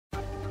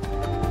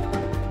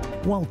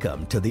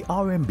Welcome to the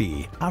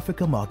RMB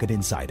Africa Market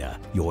Insider,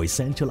 your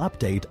essential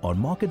update on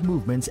market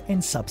movements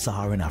in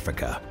sub-Saharan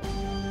Africa.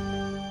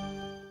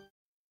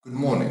 Good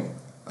morning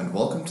and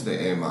welcome to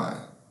the AMI.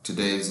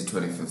 Today is the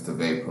 25th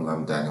of April.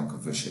 I'm Daniel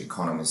Kavisha,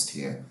 economist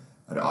here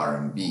at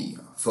RMB.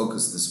 Our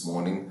focus this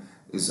morning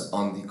is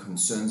on the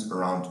concerns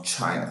around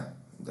China,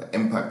 the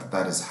impact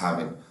that is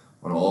having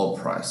on oil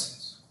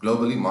prices.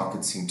 Globally,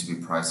 markets seem to be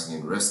pricing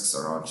in risks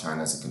around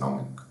China's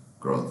economic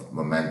growth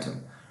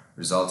momentum,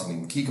 resulting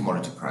in key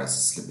commodity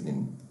prices slipping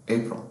in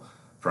April.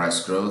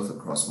 Price growth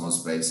across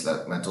most base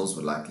metals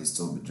will likely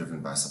still be driven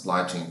by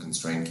supply chain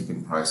constraint,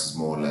 keeping prices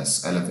more or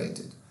less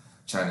elevated.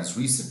 China's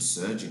recent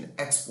surge in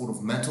export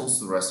of metals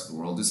to the rest of the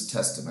world is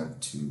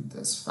testament to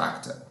this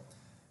factor.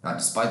 Now,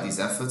 despite these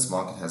efforts,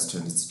 market has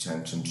turned its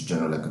attention to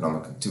general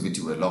economic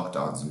activity where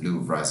lockdowns in lieu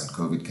of rising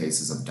COVID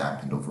cases have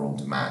dampened overall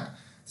demand.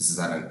 This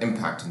has had an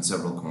impact on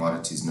several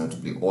commodities,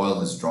 notably oil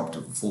has dropped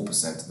over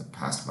 4% in the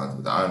past month,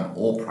 with iron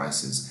ore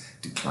prices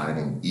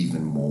declining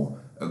even more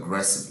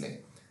aggressively.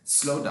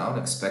 Slowdown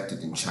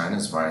expected in China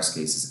as virus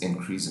cases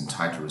increase and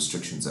tighter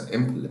restrictions are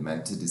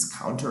implemented is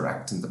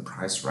counteracting the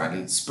price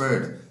rally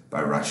spurred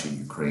by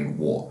Russia-Ukraine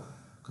war.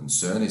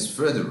 Concern is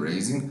further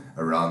raising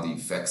around the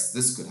effects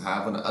this could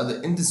have on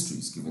other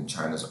industries given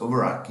China's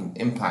overarching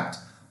impact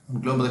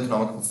on global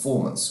economic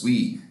performance.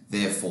 We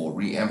therefore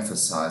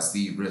re-emphasize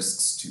the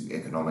risks to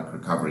economic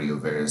recovery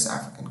of various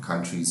African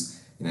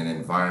countries in an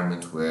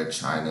environment where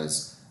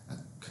China's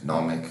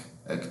economic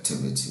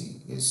activity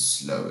is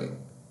slowing.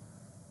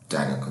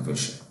 Daniel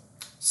Kavisha,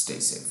 stay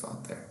safe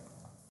out there.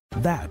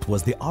 That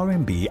was the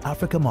RMB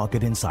Africa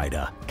Market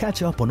Insider.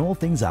 Catch up on all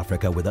things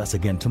Africa with us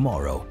again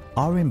tomorrow.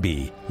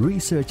 RMB,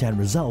 research and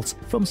results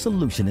from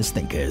solutionist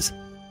thinkers.